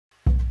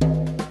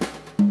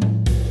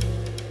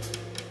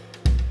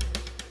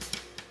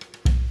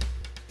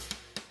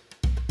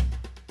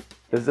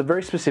There's a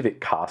very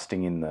specific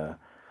casting in the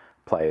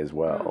play as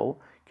well.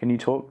 Can you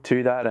talk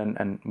to that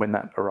and when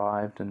that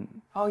arrived?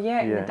 And Oh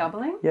yeah, in the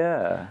doubling?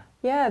 Yeah.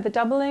 Yeah, the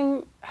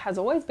doubling has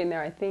always been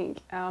there, I think.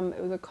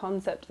 It was a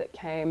concept that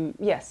came,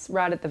 yes,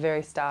 right at the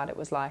very start. It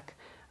was like,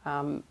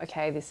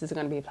 okay, this is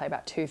going to be a play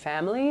about two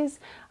families.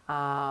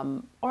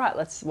 All right,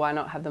 why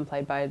not have them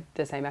played by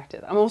the same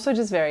actors? I'm also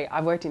just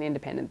I've worked in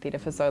independent theatre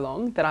for so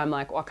long that I'm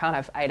like, well, I can't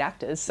have 8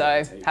 actors,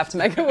 so have to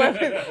make it work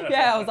with,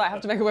 I was like,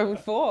 have to make it work with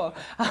 4.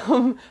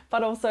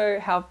 But also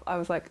how I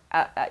was like,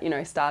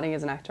 starting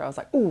as an actor, I was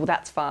like, oh,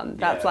 that's fun.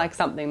 That's like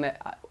something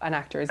that an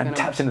actor is going to...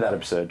 taps into that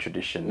absurd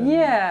tradition.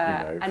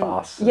 And, and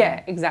farce.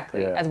 Yeah,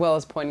 exactly. Yeah. As well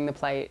as pointing the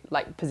play,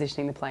 like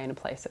positioning the play in a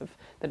place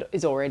that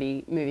is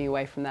already moving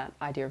away from that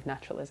idea of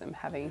naturalism,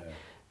 having...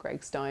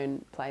 Greg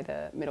Stone play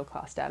the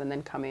middle-class dad and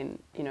then come in,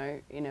 in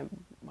a,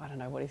 I don't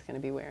know what he's going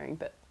to be wearing,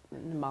 but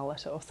a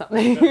mullet or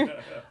something.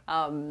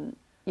 So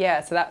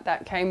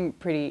that came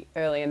pretty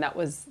early, and that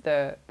was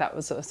a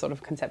sort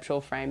of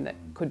conceptual frame that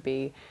could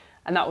be,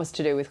 and that was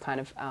to do with kind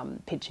of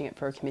pitching it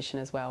for a commission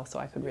as well, so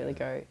I could really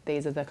go,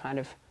 these are the kind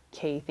of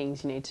key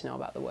things you need to know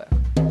about the work.